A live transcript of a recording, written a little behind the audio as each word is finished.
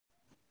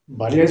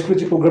বালি হাই স্কুলে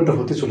যে প্রোগ্রামটা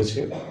হতে চলেছে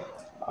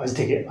আজ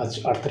থেকে, আজ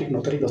 8 তারিখ,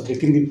 9 তারিখ, 10 তারিখ,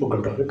 3 দিন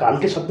প্রোগ্রামটা হবে।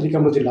 কালকে 7 তারিখে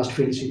আমরা যে লাস্ট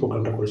ফিনিশিং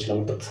প্রোগ্রামটা করেছিলাম,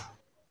 অর্থাৎ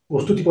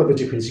প্রস্তুতি পর্বের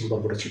যে ফিনিশিং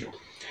পর্বটা ছিল,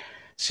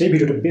 সেই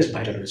ভিডিওটা বেশ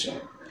ভাইরাল হয়েছে।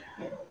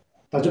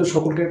 তার জন্য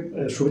সকলকে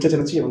শুভেচ্ছা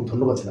জানাচ্ছি এবং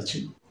ধন্যবাদ জানাচ্ছি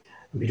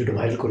ভিডিওটা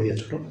ভাইরাল করে দেওয়ার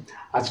জন্য।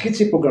 আজকে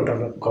যে প্রোগ্রামটা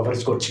আমরা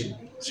কভারেজ করছি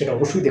সেটা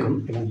অবশ্যই দেখুন,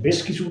 এবং বেশ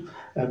কিছু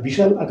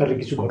বিশাল আকারের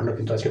কিছু ঘটনা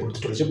কিন্তু আজকে ঘটতে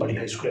চলেছে বালি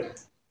হাই স্কুলে।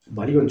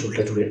 বালি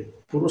অঞ্চলটা জুড়ে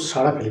পুরো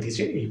সাড়া ফেলে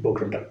দিয়েছে এই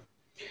প্রোগ্রামটা।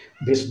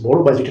 বেশ বড়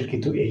বাজেটের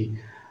কিন্তু এই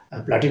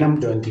প্লাটিনাম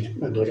জয়ন্তীর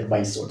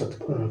 2022, অর্থাৎ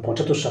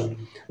 75 সাল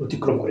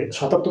অতিক্রম করে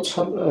 77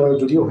 সাল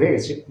যদিও হয়ে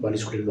গেছে বালি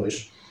স্কুলের বয়স।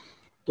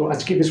 তো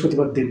আজকে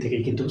বৃহস্পতিবার দিন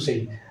থেকেই কিন্তু সেই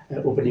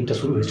ওপেনিংটা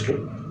শুরু হয়েছিল।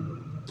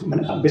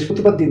 মানে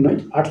বৃহস্পতিবার দিন নয়,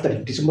 8 তারিখ,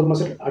 ডিসেম্বর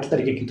মাসের 8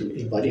 তারিখে কিন্তু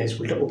এই বালি হাই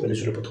স্কুলটা ওপেন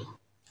হয়েছিল, প্রথম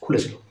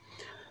খুলেছিল।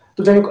 তো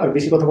যাই হোক, আর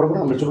বেশি কথা বলবো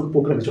না, আমরা চলুন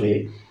প্রোগ্রামে চলে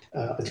যাই।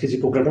 আজকে যে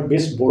প্রোগ্রামটা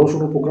বেশ বড়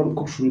সড়ো প্রোগ্রাম,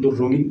 খুব সুন্দর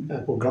রঙিন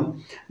প্রোগ্রাম।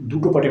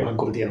 দুটো পার্টে ভাগ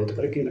করে দেওয়া হতে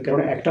পারে,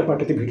 কেননা একটা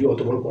পার্টেতে ভিডিও অত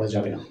বড় করা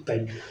যাবে না, তাই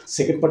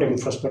সেকেন্ড পার্ট এবং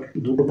ফার্স্ট পার্ট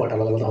দুটো পার্ট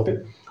আলাদা আলাদা হবে।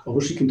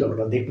 অবশ্যই কিন্তু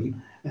আপনারা দেখবেন।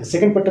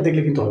 সেকেন্ড পার্টটা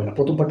দেখলে কিন্তু হবে না,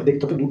 প্রথম পার্টটা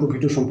দেখতে হবে, দুটো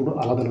ভিডিও সম্পূর্ণ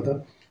আলাদা আলাদা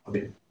হবে।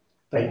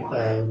 তাই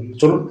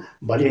চলুন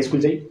বালি হাই স্কুল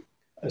যাই,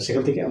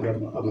 সেখান থেকে আমরা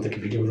আপনাদেরকে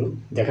ভিডিওগুলো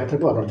দেখা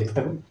থাকবো, আপনারা দেখতে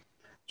থাকুন।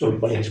 চলুন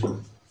বালি হাই স্কুল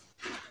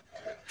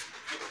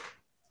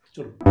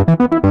চলুন।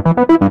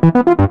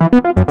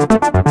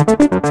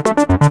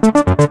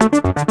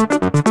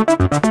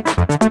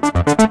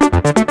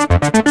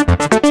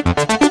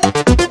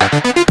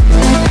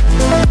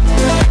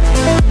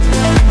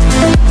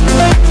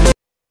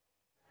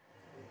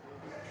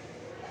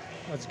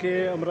 আজকে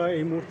আমরা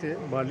এই মুহূর্তে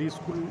বালি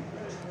স্কুল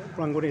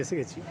প্রাঙ্গণে এসে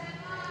গেছি,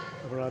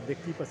 আপনারা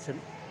দেখতেই পাচ্ছেন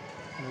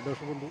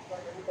দর্শক বন্ধু।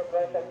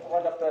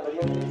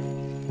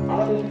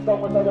 আমাদের শিক্ষা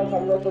উপচার্য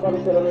স্বাধীনতাভাবে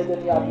ছেলে মেয়েদের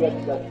নিয়ে আগিয়ে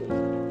যাচ্ছে।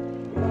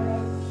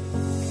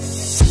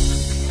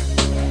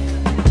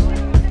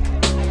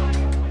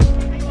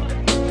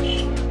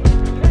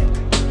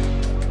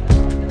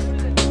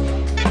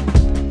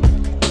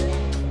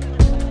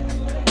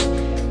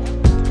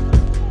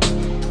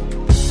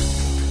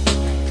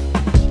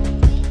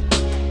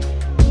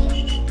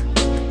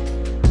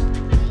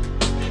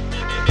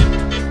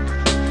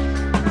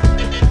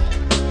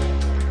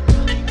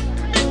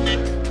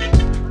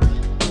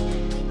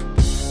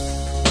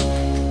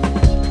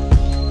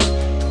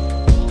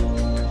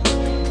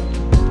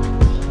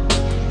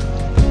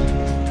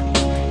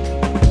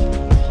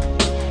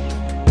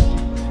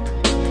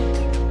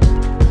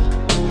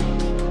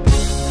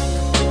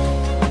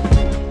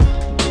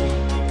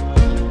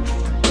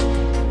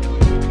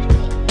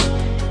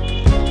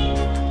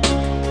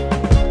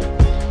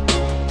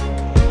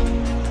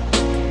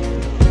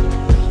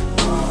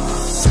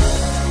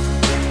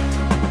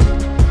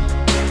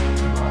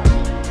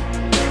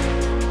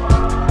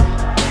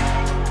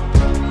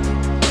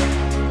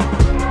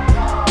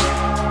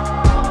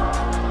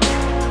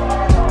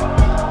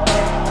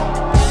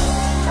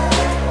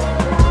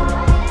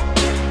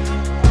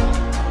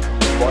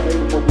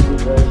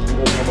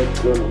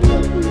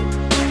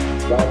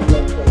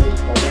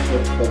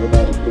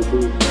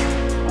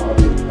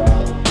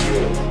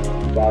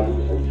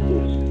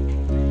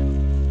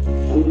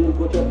 সুদূর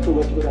 75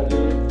 বছর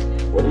আগে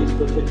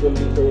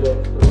 1946-এর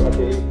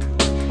প্রভাতে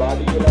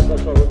বালি এলাকা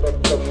সহ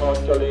তৎসঙ্গ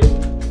অঞ্চলে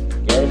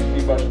জ্ঞান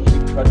পিপাসু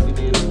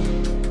শিক্ষার্থীদের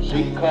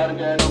শিক্ষার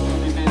জ্ঞান ও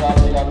প্রদীপের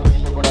আলোয়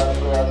আলোকিত করার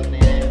প্রয়াস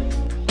নিয়ে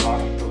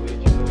আরম্ভ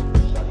হয়েছিল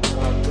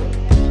স্বাধীনতা আন্দোলন।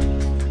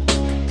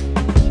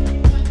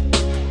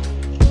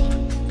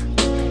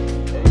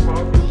 এই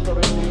মহৎ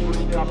উৎসবের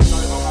দিনগুলিতে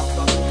আপনার এবং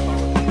আপনাদের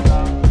সহযোগিতা,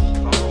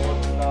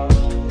 সহবর্তিতা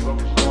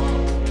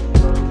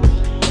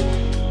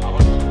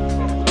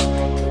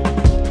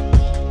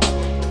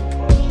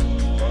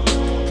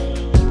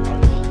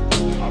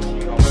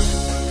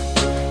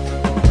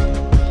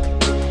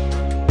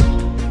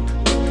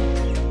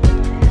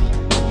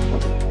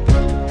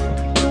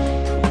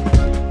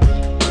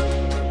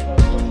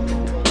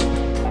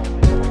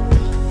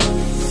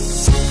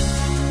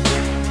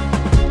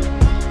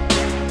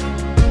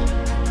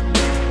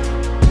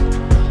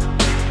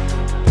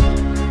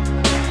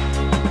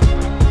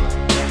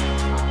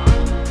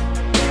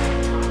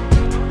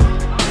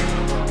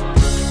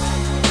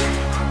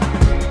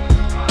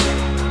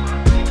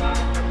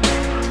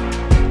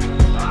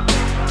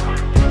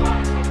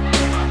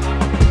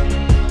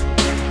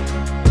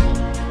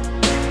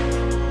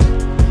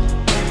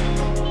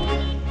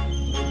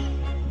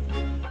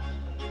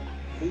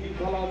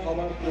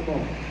এবং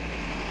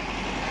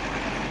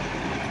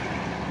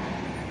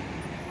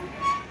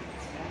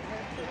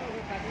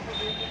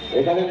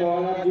এখানে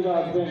মহারাজজিরা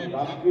আসবেন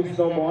রামকৃষ্ণ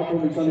মঠ ও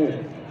মিশনের,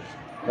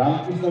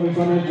 রামকৃষ্ণ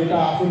মিশনের যেটা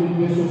আসল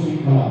উদ্দেশ্য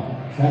শিক্ষা,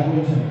 স্যার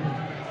বলেছেন।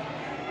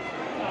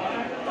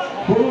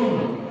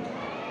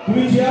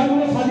 তুমি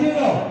চেয়ারগুলো সাজিয়ে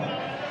দাও,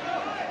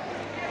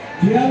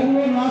 চেয়ারগুলো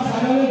না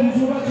সাজালে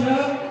 200টা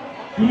চেয়ার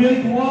তুমি এই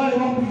দুয়ার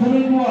এবং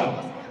পিছনের দুয়ার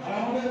আর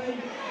আমাদের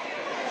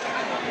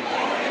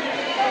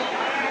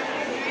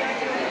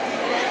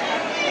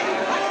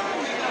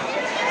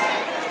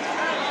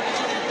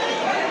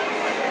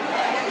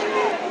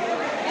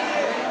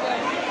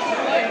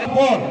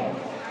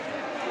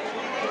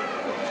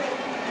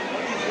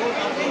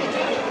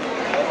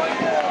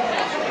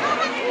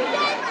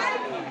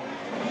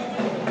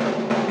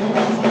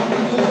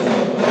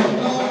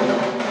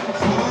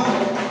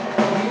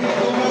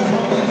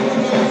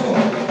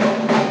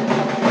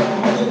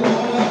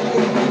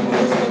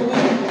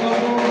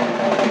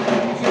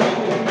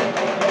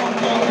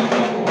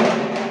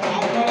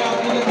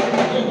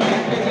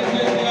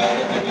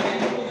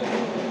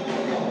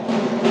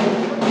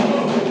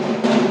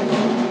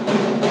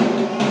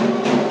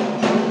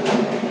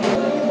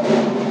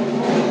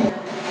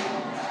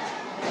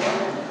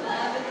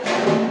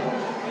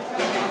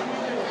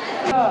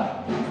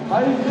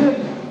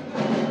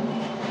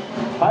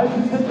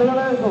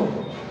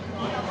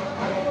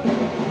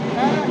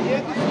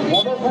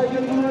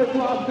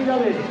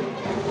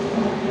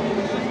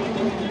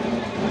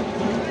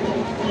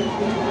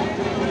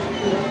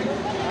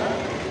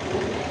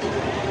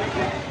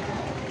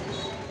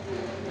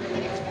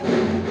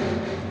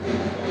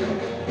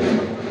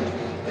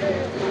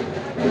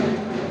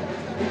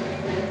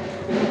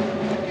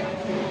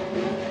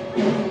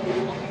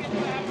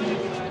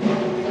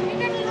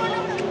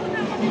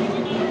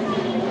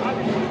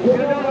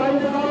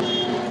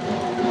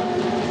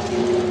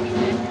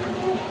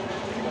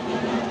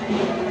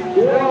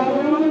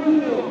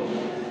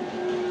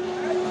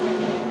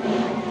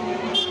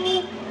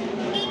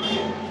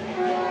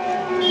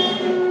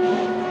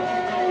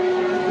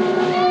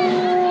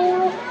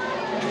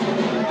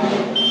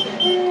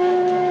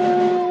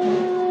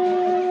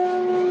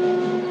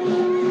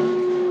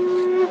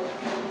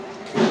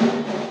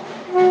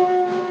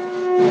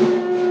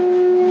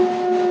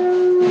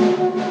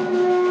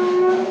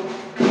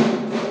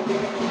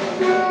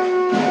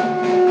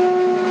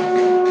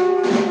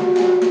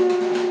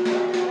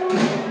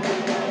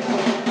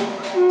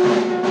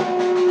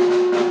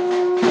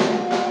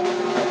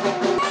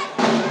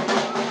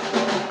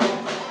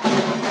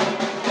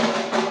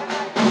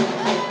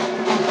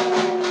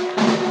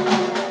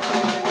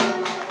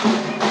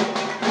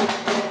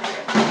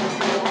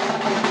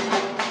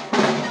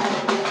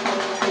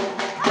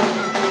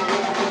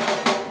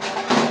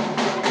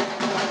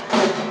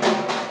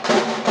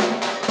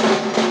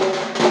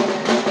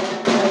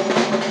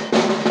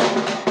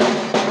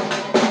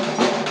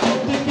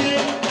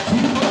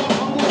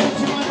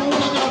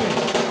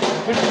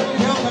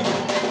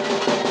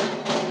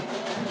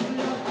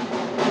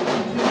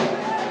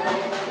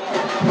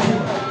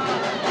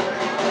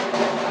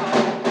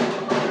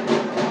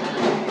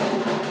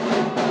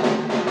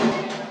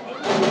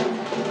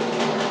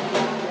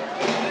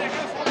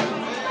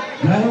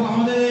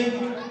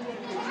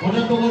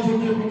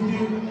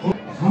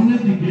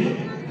সামনের দিকে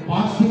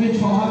 5 থেকে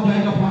 6 হাত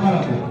জায়গা ফাঁকা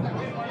রাখো।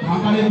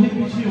 ফাঁকা রেখে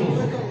পিছিয়ে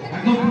বসো,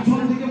 একদম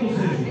পিছনের দিকে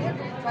বসে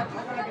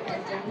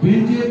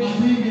বেঞ্চের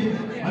কাছে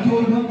আচ্ছা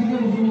ওইখান থেকে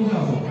বসে বসে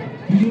আসো,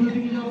 পিছনের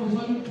দিকে যাও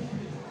বসাবে।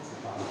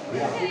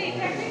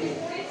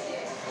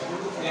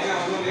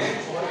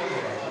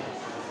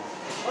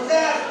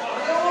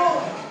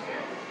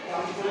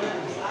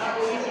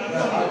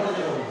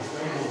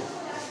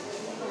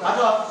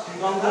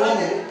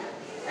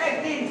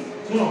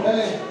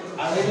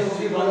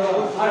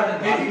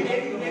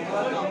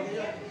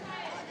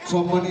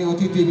 সম্মানীয়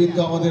অতিথিবৃন্দ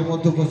আমাদের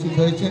মধ্যে উপস্থিত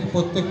হয়েছেন,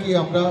 প্রত্যেককে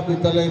আমরা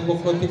বিদ্যালয়ের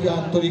পক্ষ থেকে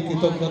আন্তরিক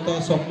কৃতজ্ঞতা।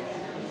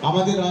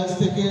 আমাদের আজ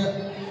থেকে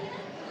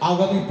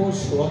আগামী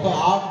পরশু অর্থাৎ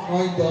 8,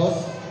 9, 10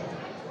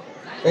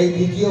 এই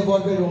দ্বিতীয়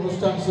পর্বের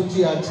অনুষ্ঠান সূচি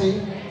আছে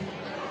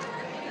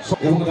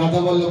এবং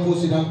রাধাবল্লভ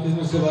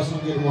শ্রীরামকৃষ্ণ সেবা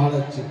সংঘের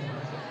মহারাজ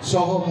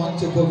সহ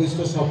মঞ্চে প্রবিষ্ট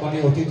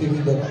সম্মানীয়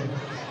অতিথিবৃন্দরা,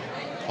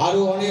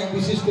 আরও অনেক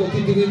বিশিষ্ট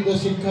অতিথিবৃন্দ,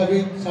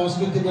 শিক্ষাবিদ,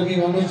 সংস্কৃতিপ্রেমী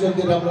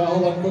মানুষজনদের আমরা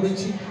আহ্বান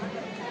করেছি।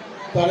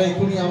 তারা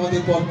এখনই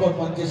আমাদের পরপর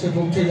মঞ্চে এসে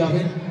পৌঁছে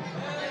যাবেন।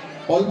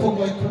 অল্প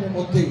কয়েকক্ষণের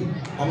মধ্যেই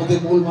আমাদের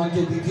মূল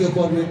মঞ্চে দ্বিতীয়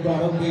পর্বের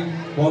প্রারম্ভিক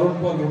বরণ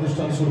পর্ব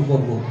অনুষ্ঠান শুরু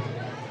করব।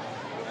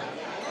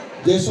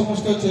 যে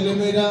সমস্ত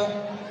ছেলেমেয়েরা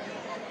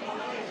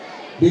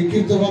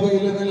বিক্ষিপ্তভাবে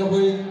এলোমেলো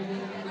হয়ে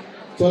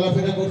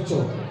চলাফেরা করছো,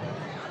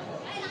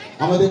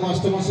 আমাদের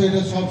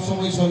মাস্টারমশাইরা সব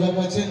সময় সজাগ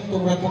আছেন।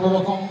 তোমরা কোনো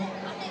রকম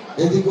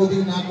এদিক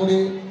ওদিক না করে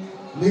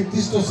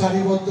নির্দিষ্ট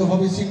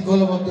সারিবদ্ধভাবে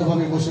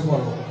শৃঙ্খলাবদ্ধভাবে বসে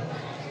পড়ো,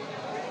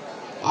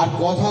 আর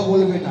কথা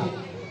বলবে না।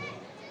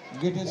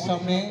 গেটের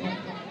সামনে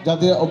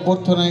যাদের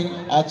অভ্যর্থনায়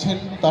আছেন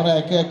তারা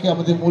একে একে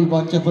আমাদের মূল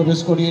মঞ্চে প্রবেশ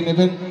করিয়ে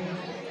নেবেন।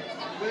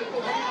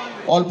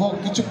 অল্প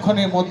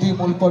কিছুক্ষণের মধ্যেই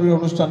মূল পর্বের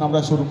অনুষ্ঠান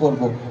আমরা শুরু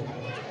করব।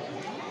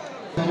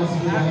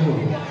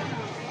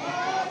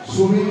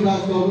 সুমিত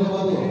দাস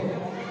ধন্যবাদ,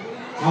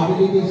 আপনি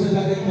যদি এসে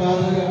থাকেন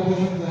তাড়াতাড়ি আমাদের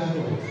সাথে দেখা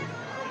করুন।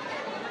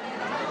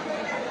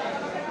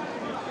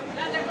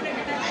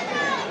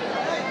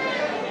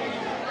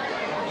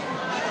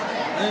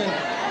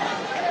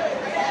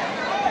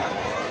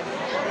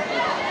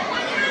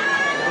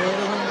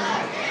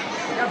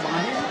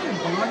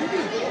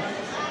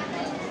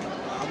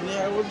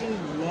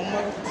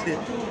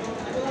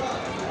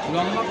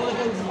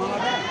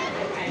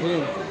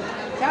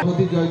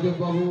 জয়দেব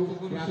বাবু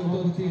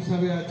সভাপতি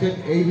হিসাবে আছেন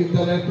এই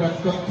বিদ্যালয়ের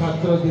প্রাক্তন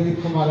ছাত্র দিলীপ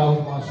কুমার রাও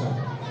মহাশয়।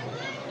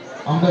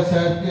 আমরা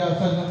স্যারকে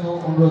আসার জন্য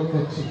অনুরোধ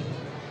করছি।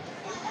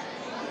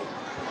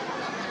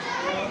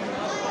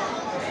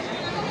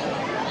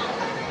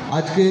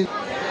 আজকে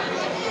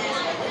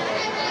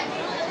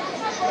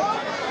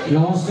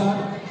নমস্কার,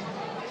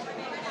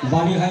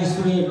 বালি হাই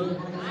স্কুলের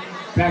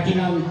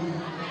প্ল্যাটিনাম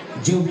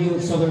জুবলি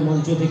উৎসবের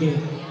মঞ্চ থেকে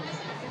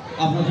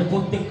আপনাদের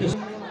প্রত্যেককে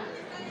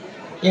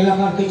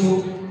এলাকার কিছু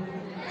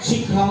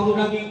শিক্ষা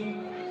অনুরাগী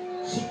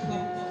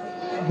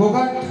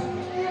গোঘাট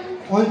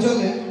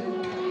অঞ্চলে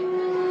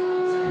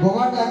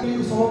গোঘাট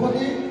অ্যাক্টিভিটি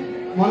সভাপতি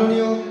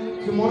মাননীয়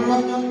শ্রী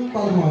মনোরঞ্জন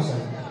পাল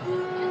মহাশয়,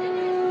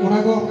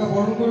 ওনাকেও আমরা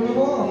বরণ করে নেব।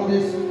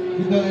 আমাদের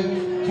বিদ্যালয়ের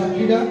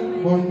ছাত্রীরা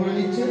বরণ করে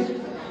নিচ্ছে।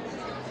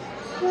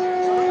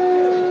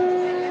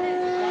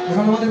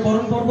 এখন আমাদের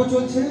বরণ পর্ব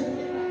চলছে।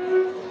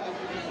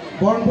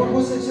 বরণ পর্ব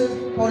শেষের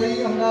পরেই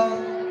আমরা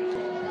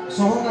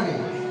সহকারে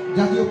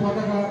জাতীয়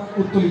পতাকা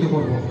উত্তোলিত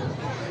করব।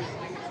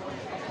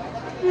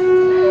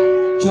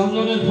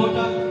 চন্দনের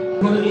ফোঁটা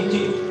করে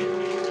নিচ্ছি।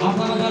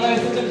 আপনারা যারা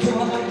এসেছেন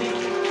শুভাকাঙ্ক্ষী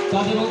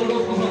তাদের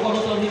অনুরোধ কোনো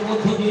করতালির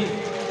মধ্য দিয়ে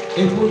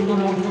এই পূর্ণ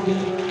লগ্নকে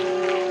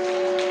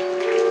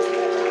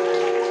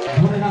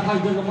ধরে রাখার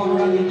জন্য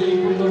করতালিকে এই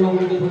পূর্ণ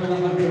লগ্নকে ধরে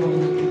রাখার জন্য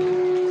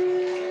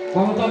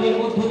করতালির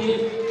মধ্য দিয়ে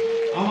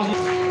আমাদের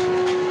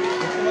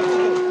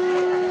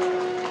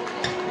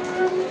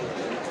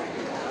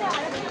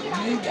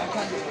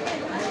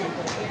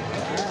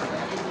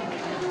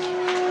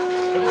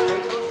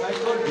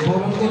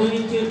বরণ করে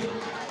নিচ্ছেন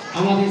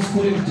আমাদের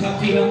স্কুলের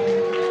ছাত্রীরা।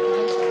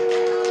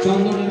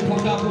 চন্দনের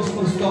ফোঁটা,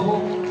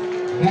 পুষ্পস্তবক,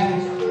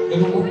 ব্যাস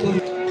এবং উত্তর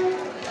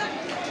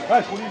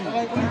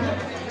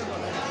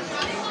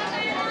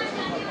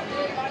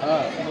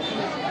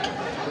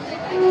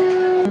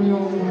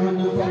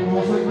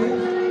মহাশয়কে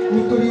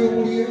উত্তরীয়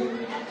পরিয়ে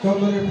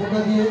চন্দনের ফোঁটা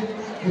দিয়ে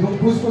এবং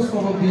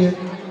পুষ্পস্তবক দিয়ে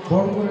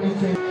বরণ করে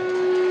নিচ্ছে।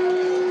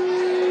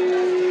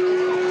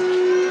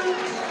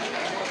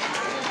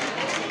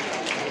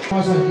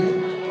 মহাশয়কে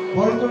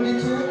বরণ করে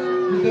নিচ্ছে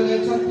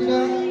বিদ্যালয়ের ছাত্রীরা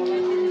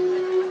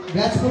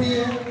ব্যাচ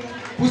পরিয়ে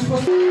পুষ্প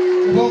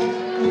এবং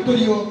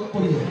উত্তরীয়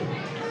পরিয়ে।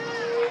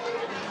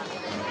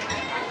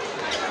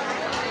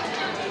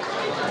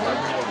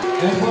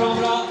 এরপর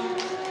আমরা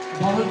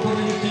বরণ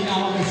করে নিচ্ছি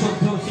আমাদের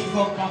শ্রদ্ধেয়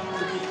শিক্ষক,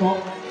 প্রাক্তন শিক্ষক।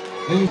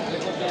 এই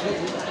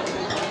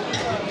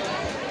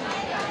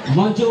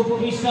মঞ্চে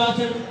উপবিষ্ট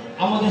আছেন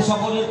আমাদের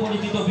সকলের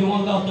পরিচিত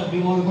বিমল দা,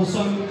 বিমল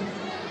গোস্বামী।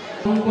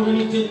 বরণ করে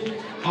নিচ্ছেন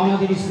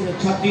আমাদের স্কুলের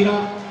ছাত্রীরা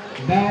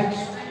ব্যাচ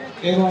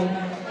এবং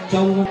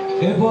চন্দন।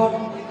 এরপর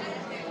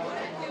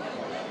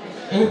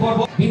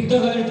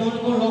বিদ্যালয়ের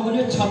জন্ম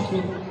লগ্নের ছাত্র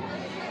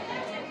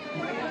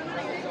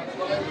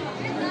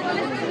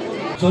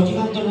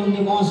শশীকান্ত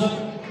নন্দী মহাশয়,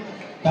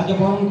 তাকে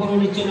বরণ করে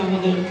নিচ্ছেন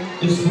আমাদের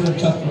স্কুলের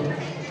ছাত্র।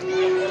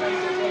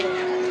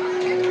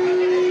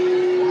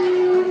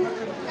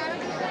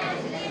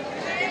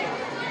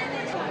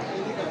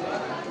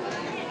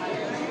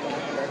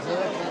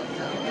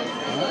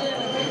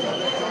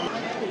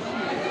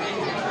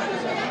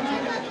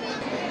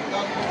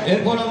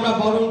 এরপর আমরা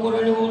বরণ করে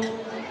নেব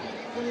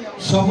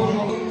সবর্ণ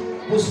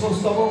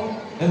পুষ্পস্তবক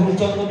এবং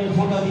চন্দনের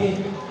ফোঁটা দিয়ে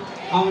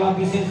আমরা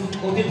বিশেষ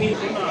অতিথি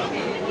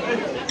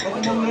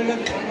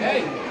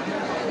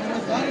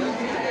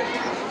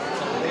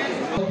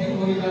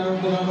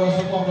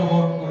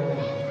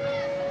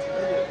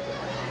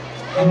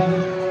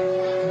আমাদের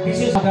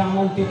বিশেষভাবে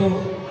আমন্ত্রিত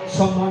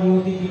সম্মানীয়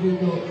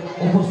অতিথিবৃন্দ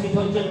উপস্থিত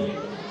হচ্ছেন।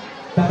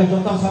 তাকে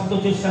যথাসাধ্য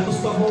চেষ্টা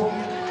পুস্তক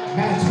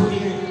ব্যাচ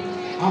করিয়ে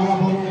আমরা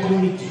বরণ করে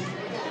নিচ্ছি।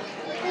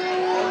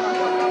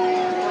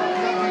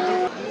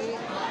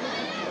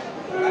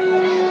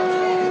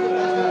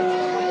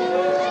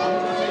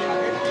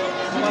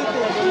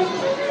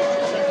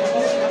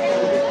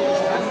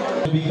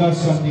 বিকাশ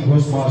শান্তি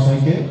ঘোষ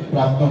মহাশয়কে,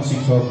 প্রাক্তন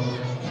শিক্ষক,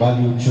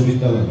 বালি উচ্চ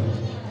বিদ্যালয়।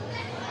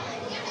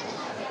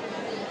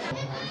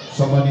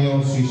 সম্মানীয়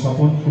শ্রী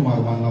স্বপন কুমার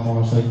মান্না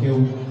মহাশয়কেও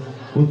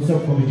উৎসব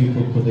কমিটির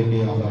পক্ষ থেকে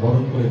আমরা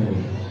বরণ করে নেব।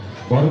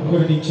 বরণ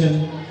করে নিচ্ছেন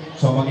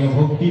সম্মানীয়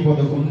ভক্তিপদ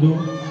কুণ্ডু,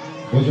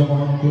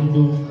 ব্রজমোহন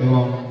কুণ্ডু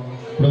এবং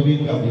প্রবীণ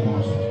গান্ধী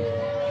মহাশয়।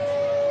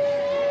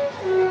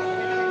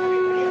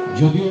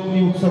 যদিও উনি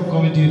উৎসব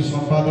কমিটির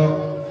সম্পাদক,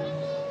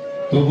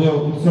 তবুও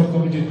উৎসব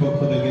কমিটির পক্ষ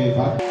থেকে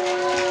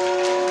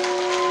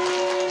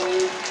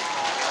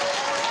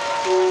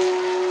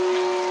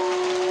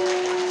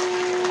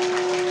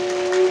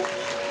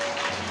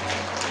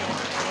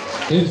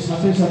এর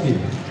সাথে সাথে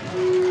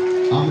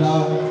আমরা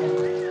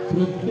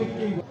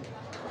প্রত্যেককেই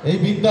এই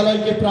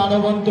বিদ্যালয়কে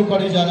প্রাণবন্ত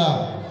করে যারা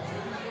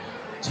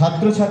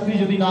ছাত্রছাত্রী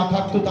যদি না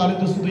থাকতো তাহলে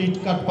তো শুধু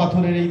ইটকাট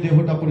পাথরের এই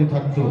দেহটা পড়ে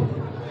থাকতো।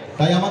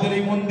 তাই আমাদের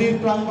এই মন্দির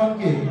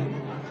প্রাঙ্গণকে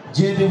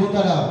যে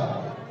দেবতারা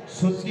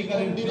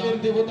সত্যিকারের দিনের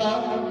দেবতা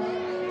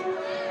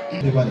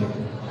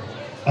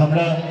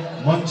আমরা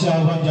মঞ্চে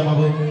আহ্বান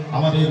জানাবো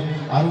আমাদের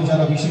আরো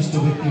যারা বিশিষ্ট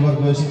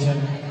ব্যক্তিবর্গ এসেছেন,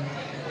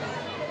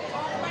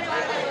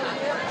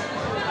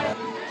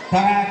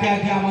 তারা একে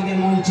একে আমাদের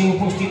মঞ্চে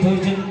উপস্থিত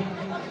হয়েছেন।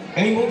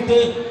 এই মুহূর্তে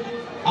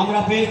আমরা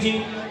পেয়েছি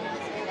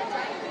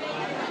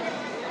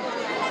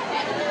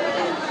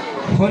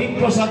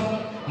হরিপ্রসাদ,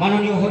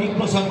 মাননীয়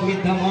হরিপ্রসাদ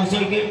বিদ্যা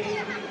মহাশয়কে।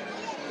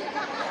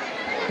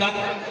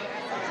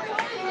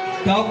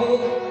 তাও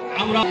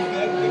আমরা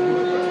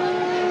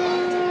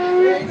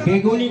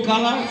বেগুনি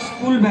কালার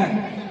স্কুল ব্যাগ,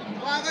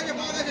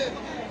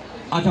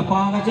 আচ্ছা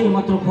পাওয়া গেছে,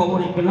 মাত্র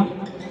খবরে পেলাম।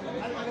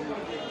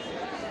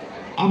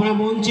 আমরা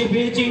মঞ্চে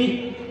পেয়েছি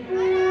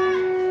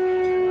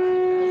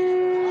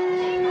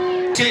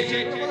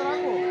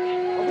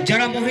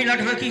যারা মহিলা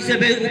ঢাকি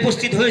হিসেবে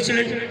উপস্থিত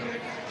হয়েছিলেন,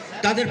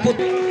 তাদের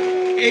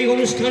এই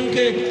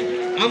অনুষ্ঠানকে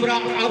আমরা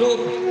আরো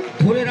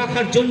ধরে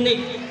রাখার জন্যে,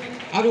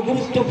 আরো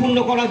গুরুত্বপূর্ণ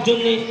করার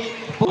জন্যে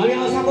আমি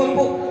আশা করব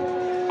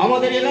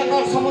আমাদের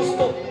এলাকার সমস্ত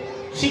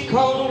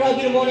শিক্ষা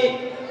অনুরাগীর মনে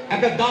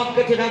একটা দাগ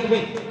কেটে রাখবে,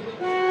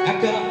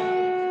 একটা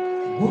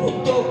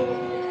গুরুত্ব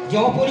যে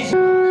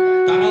অপরিসীম।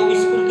 তারাও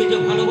স্কুলকে যে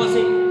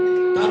ভালোবাসে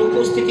তার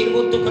উপস্থিতির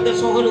মধ্যে, তাদের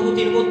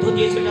সহানুভূতির মধ্য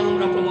দিয়ে সেটা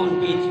আমরা প্রমাণ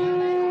পেয়েছি।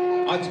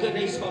 আজকের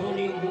এই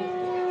স্মরণীয় মুহূর্ত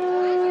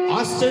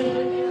আসছেন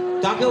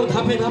তাকেও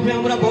ধাপে ধাপে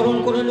আমরা বরণ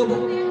করে নেব।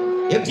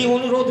 একটি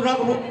অনুরোধ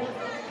রাখবো,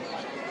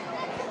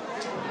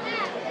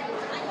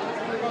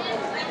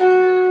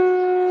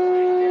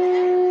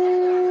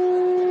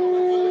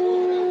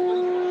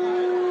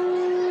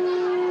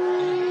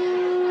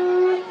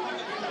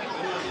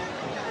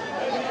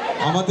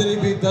 আমাদের এই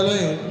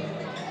বিদ্যালয়ের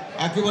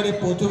একেবারে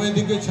প্রথমের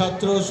দিকে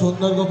ছাত্র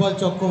সুন্দর গোপাল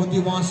চক্রবর্তী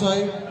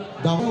মহাশয়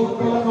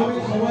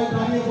সবাই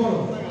দাঁড়িয়ে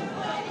পড়ো,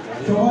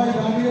 সবাই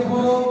দাঁড়িয়ে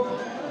পড়ো।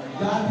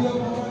 জাতীয়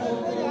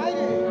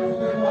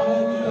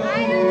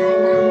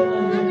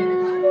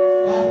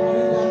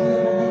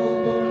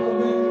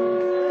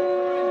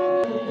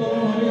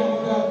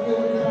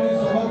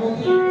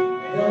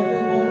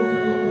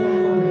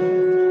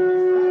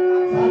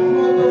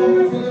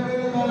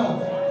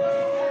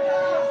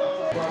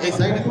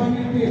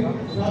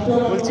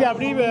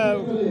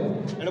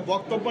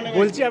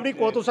বলছি আপনি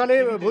কত সালে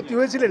ভর্তি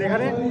হয়েছিলেন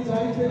এখানে?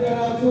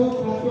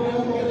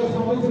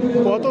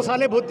 কত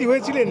সালে ভর্তি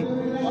হয়েছিলেন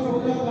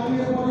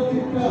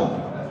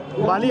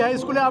বালি হাই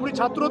স্কুলে? আপনি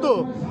ছাত্র তো?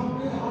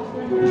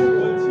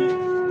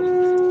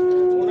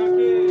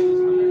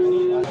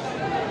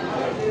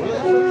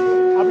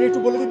 আপনি একটু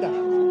বলে দিন না।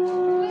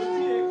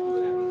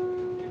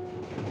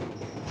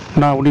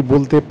 না, উনি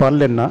বলতে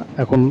পারলেন না,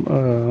 এখন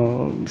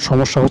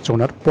সমস্যা হচ্ছে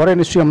ওনার। পরে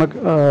নিশ্চয়ই আমরা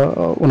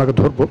ওনাকে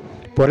ধরবো,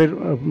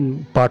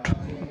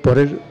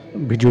 পরের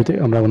ভিডিওতে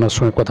আমরা ওনার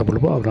সঙ্গে কথা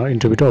বলবো। আপনারা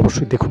ইন্টারভিউটা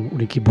অবশ্যই দেখুন,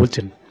 উনি কী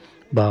বলছেন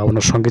বা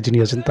ওনার সঙ্গে যিনি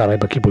আছেন তারাই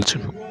বা কী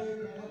বলছেন।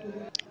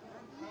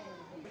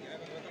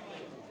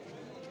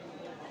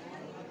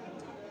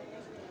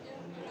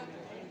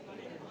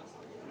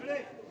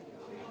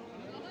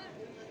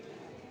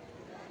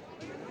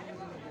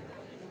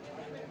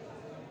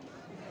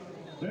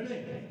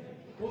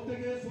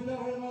 প্রত্যেকে সোজা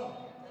হয়ে যাও,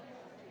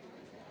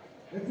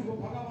 একটু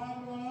ফাঁকা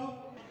বানাও।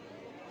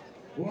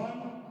 1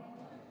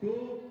 2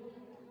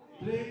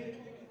 3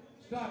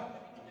 স্টার্ট।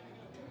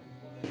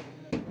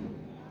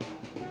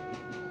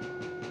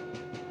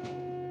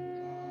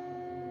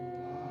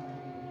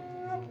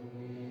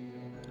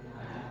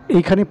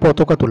 এইখানে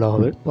পতাকা তোলা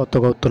হবে,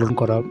 পতাকা উত্তোলন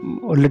করা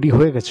অলরেডি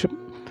হয়ে গেছে।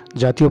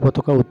 জাতীয়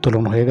পতাকা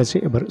উত্তোলন হয়ে গেছে,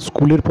 এবার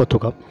স্কুলের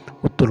পতাকা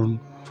উত্তোলন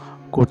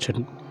করছেন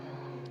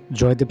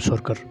জয়দেব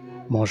সরকার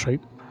মহাশয়,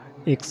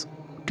 এক্স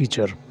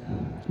টিচার,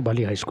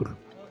 বালি হাই স্কুল।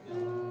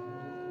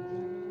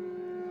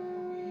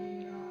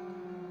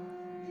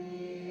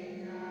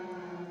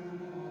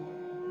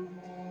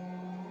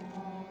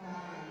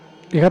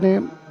 এখানে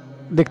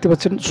দেখতে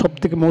পাচ্ছেন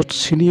সবথেকে মোস্ট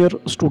সিনিয়র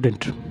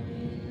স্টুডেন্ট,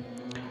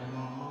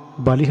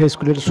 বালি হাই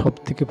স্কুলের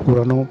সবথেকে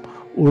পুরানো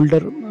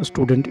ওল্ডার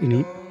স্টুডেন্ট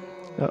ইনি।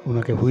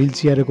 ওনাকে হুইল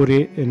চেয়ারে করে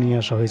নিয়ে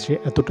আসা হয়েছে,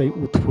 এতটাই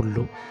উৎফুল্ল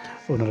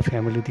ওনার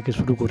ফ্যামিলি থেকে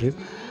শুরু করে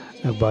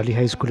বালি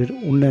হাই স্কুলের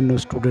অন্যান্য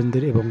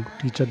স্টুডেন্টদের এবং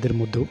টিচারদের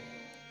মধ্যেও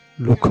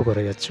লক্ষ্য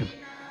করা যাচ্ছে।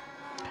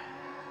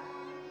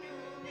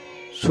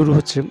 শুরু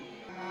হচ্ছে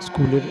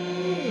স্কুলের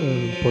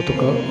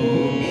পতাকা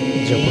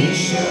উদযাপন।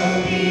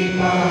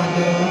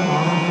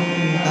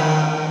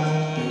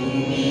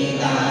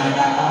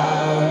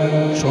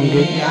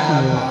 সঙ্গে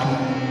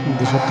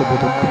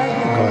দেশাত্মবোধক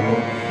গান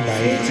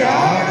লাইভ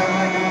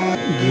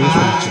গিয়ে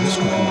শোনাচ্ছেন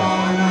স্টুডেন্টরা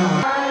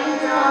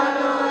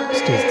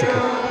স্টেজ থেকে।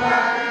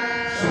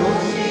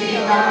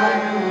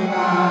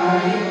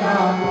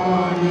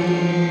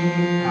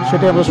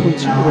 সেটা আমরা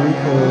শুনছি এবং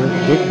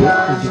দেখবো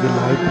এদিকে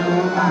লাইভ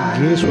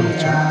গিয়ে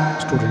শোনাচ্ছেন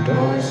স্টুডেন্টরা।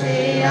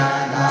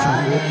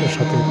 সঙ্গে এর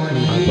সাথে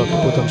ভারপ্রাপ্ত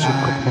প্রধান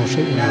শিক্ষক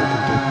মহাশয় উনিও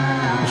কিন্তু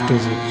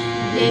স্টেজে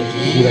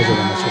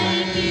বিরাজমান আছেন।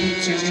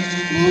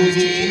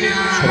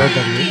 সবাই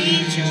দাঁড়িয়ে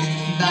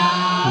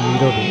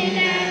নীরবে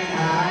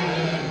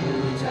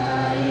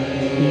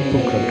এই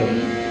প্রোগ্রামটা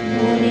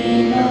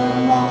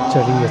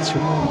চালিয়ে যাচ্ছে।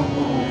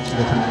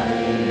 দেখুন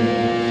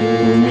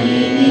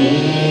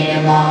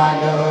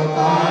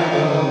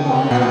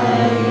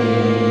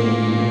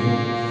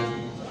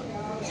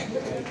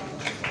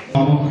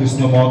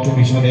রামকৃষ্ণ মঠ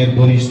মিশনের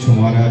বরিষ্ঠ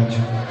মহারাজ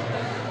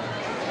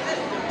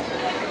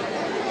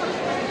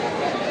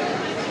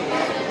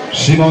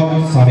শ্রীমৎ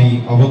স্বামী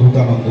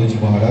অবধূতানন্দজি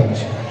মহারাজ,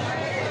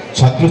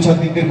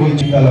 ছাত্রছাত্রীদের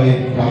বিদ্যালয়ের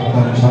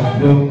প্রাক্তন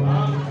ছাত্র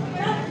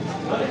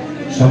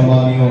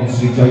সম্মানীয়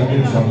শ্রী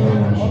জয়দেব সরকার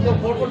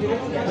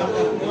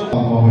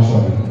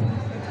মহাশয়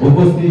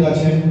উপস্থিত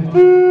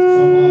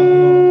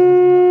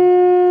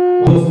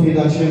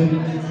আছেন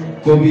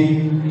কবি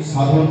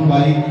সাধন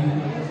বারিক,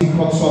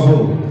 শিক্ষক সহ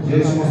যে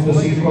সমস্ত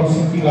শিক্ষক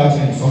শিক্ষিকা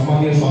আছেন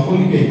সম্মানীয়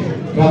সকলকে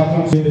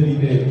প্রাক্তন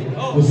দিতে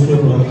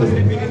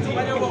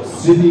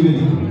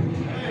স্মৃতিবেদী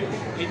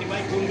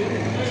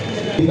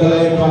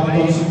বিদ্যালয়ের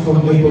প্রাক্তন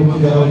শিক্ষকদের পক্ষে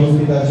যারা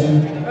উপস্থিত আছেন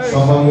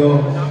সম্মানীয়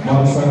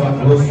মহাশয়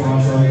ঘোষ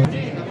মহাশয়,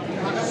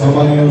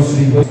 সম্মানীয়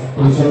শ্রী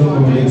পরিচালক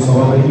কমিটির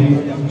সভাপতি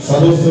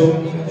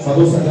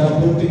সদস্য যারা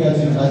প্রত্যেকে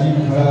আছেন, রাজীব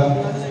খাড়া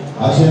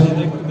আছেন।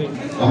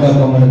 আমরা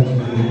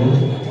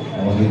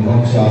আমাদের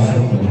মঞ্চে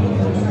আসন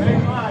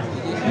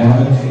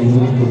মহারাজকে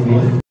অনুরোধ করব।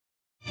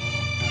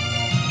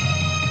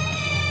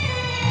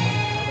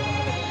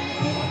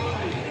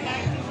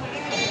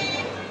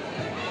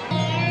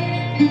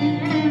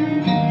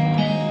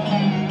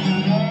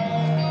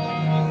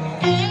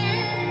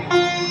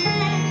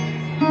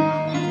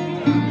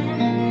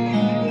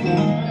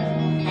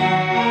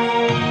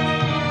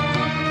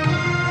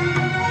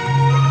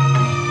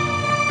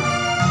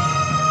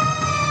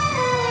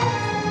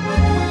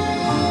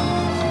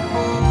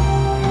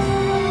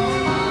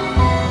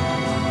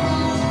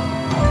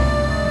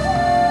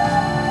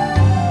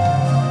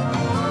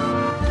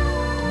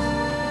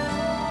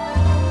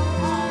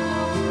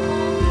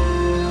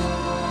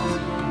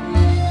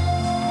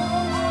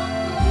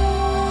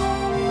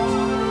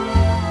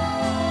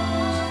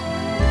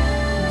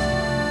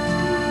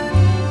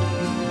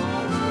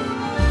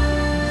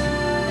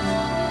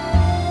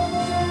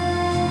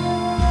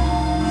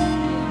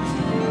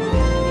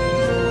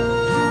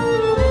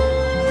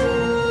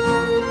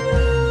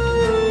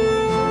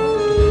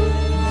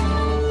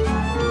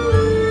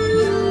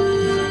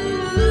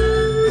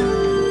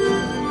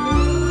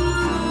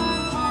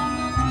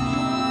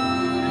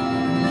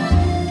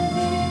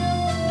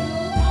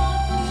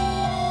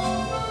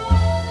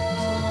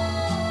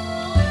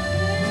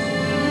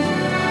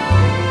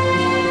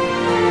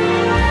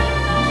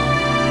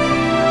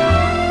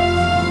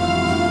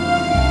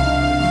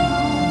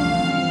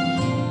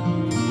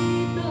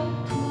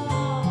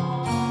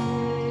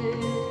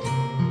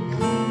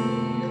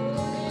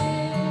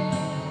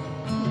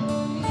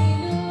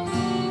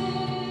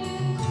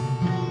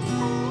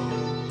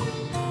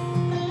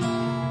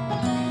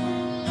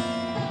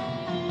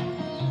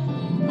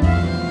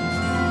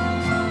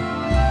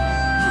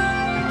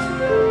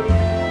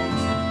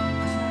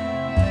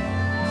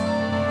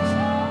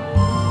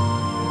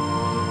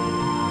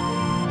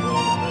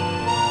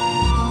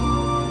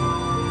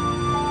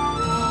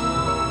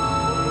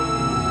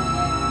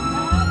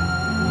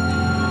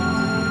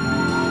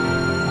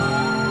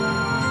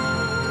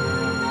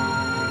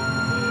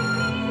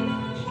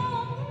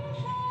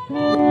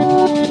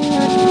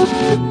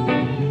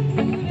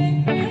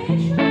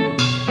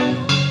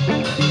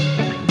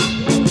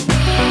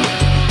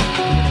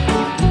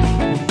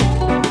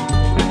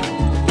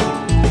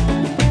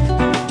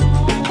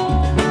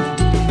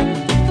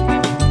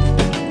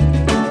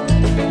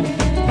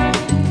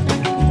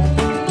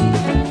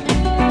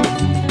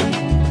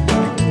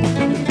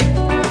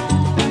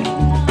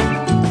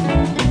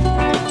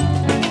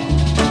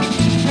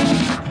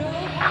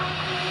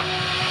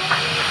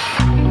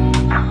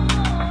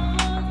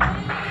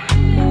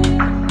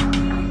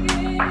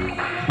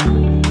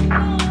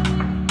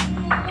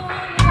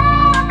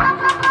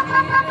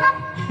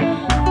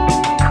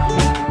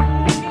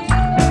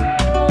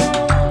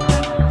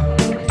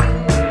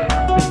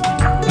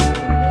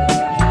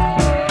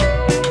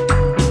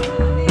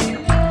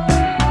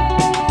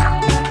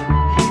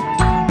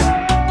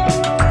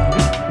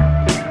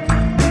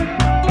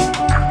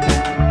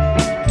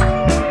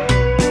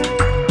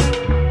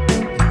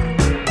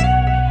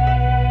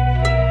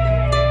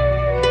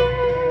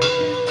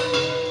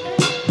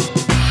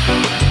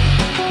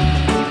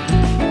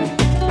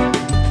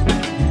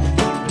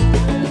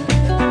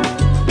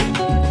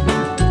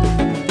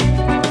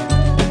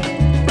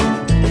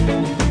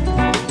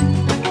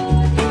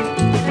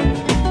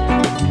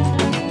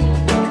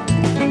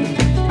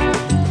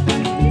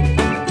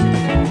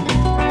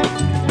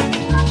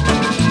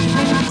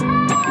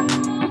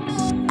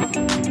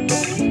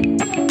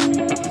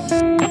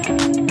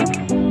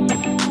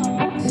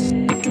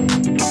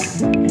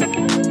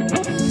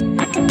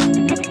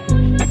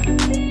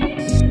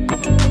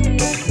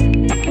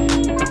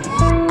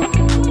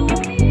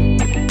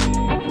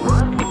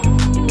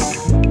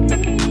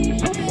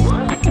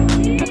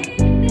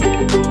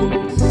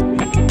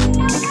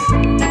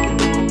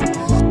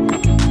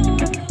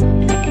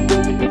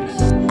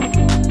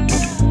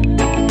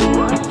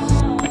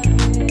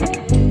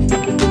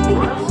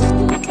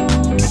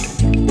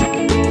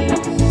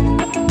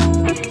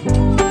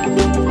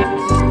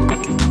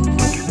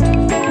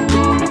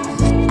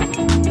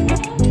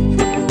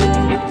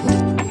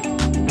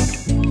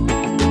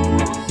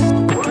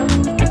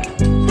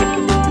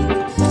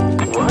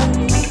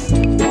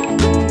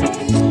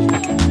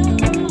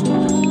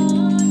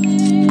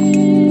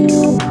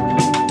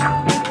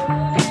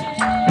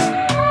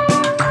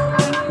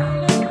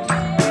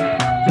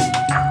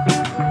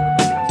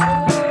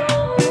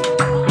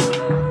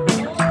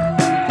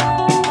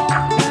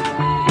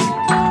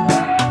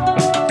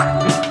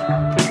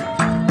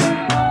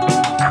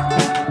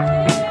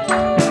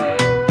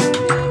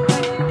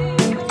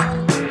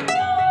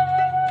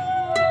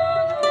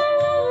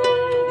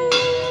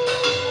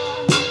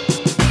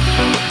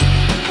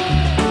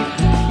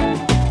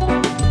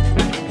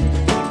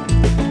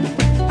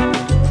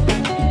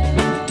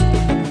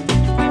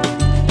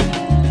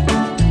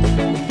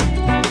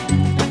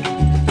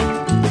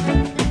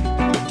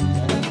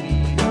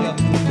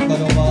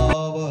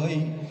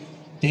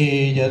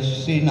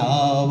 तेजस्वी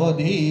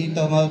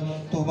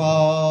नावधीतमस्तु मा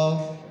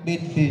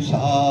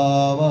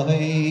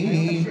विद्विषावहै।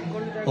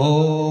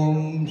 ओम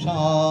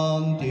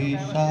शांति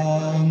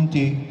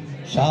शांति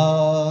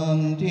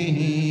शांति।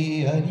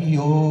 हरि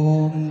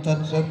ओम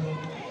तत्सत।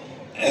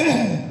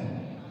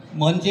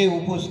 मंचे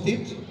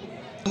उपस्थित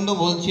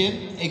বলছেন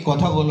এই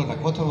কথা বলো না,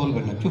 কথা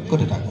বলবেন না, চুপ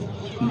করে থাকো।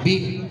 Be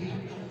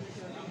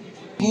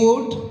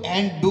good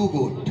and do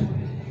good,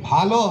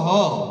 ভালো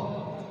হও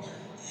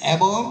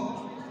এবং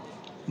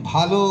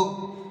ভালো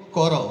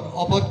করো,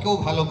 অপরকেও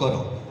ভালো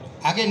করো।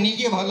 আগে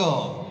নিজে ভালো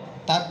হও,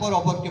 তারপর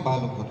অপরকে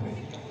ভালো করবে।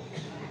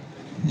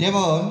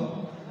 যেমন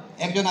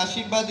একজন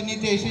আশীর্বাদ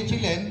নিতে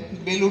এসেছিলেন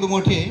বেলুড়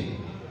মঠে,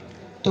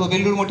 তো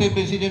বেলুড় মঠের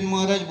প্রেসিডেন্ট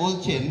মহারাজ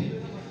বলছেন,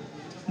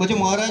 বলছে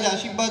মহারাজ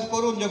আশীর্বাদ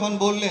করুন। যখন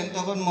বললেন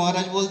তখন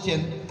মহারাজ বলছেন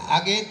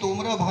আগে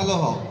তোমরা ভালো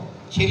হও।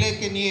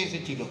 ছেলেকে নিয়ে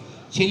এসেছিল,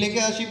 ছেলেকে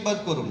আশীর্বাদ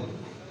করুন।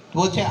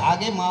 বলছে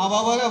আগে মা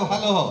বাবারা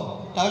ভালো হও,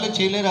 তাহলে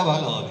ছেলেরা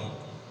ভালো হবে।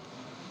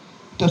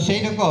 তো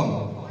সেই রকম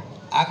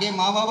আগে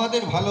মা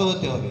বাবাদের ভালো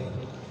হতে হবে,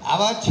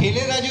 আবার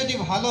ছেলেরা যদি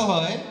ভালো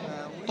হয়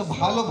তো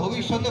ভালো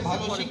ভবিষ্যতে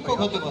ভালো শিক্ষক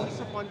হতে পারবে,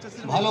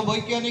 ভালো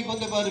বৈজ্ঞানিক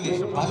হতে পারবে,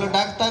 ভালো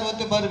ডাক্তার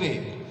হতে পারবে।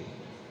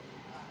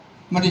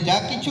 মানে যা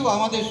কিছু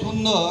আমাদের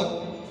সুন্দর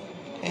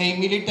এই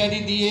মিলিটারি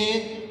দিয়ে,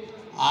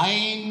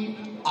 আইন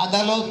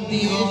আদালত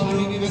দিয়ে,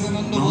 স্বামী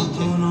বিবেকানন্দ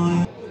বলছেন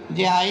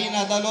যে আইন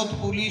আদালত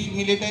পুলিশ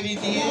মিলিটারি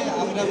দিয়ে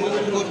আমরা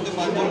মানুষ করতে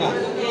পারবো না,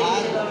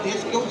 আর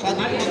দেশকেও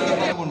স্বাধীন করতে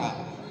পারবো না,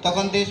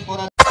 তখন দেশ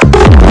পরাধীন।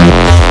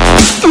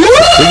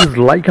 Please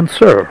like and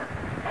share,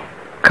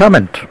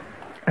 comment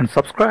and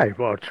subscribe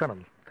our channel.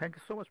 Thank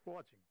you so much for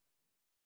watching.